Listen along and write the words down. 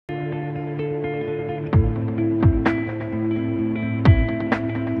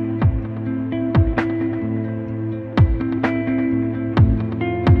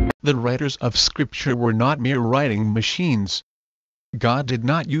The writers of Scripture were not mere writing machines. God did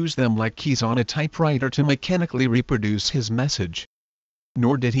not use them like keys on a typewriter to mechanically reproduce his message.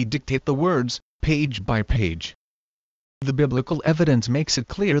 Nor did he dictate the words, page by page. The biblical evidence makes it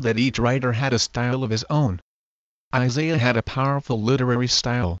clear that each writer had a style of his own. Isaiah had a powerful literary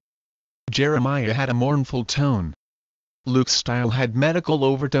style. Jeremiah had a mournful tone. Luke's style had medical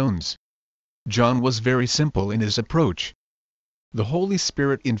overtones. John was very simple in his approach. The Holy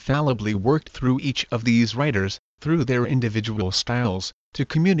Spirit infallibly worked through each of these writers, through their individual styles, to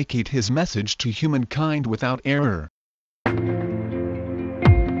communicate his message to humankind without error.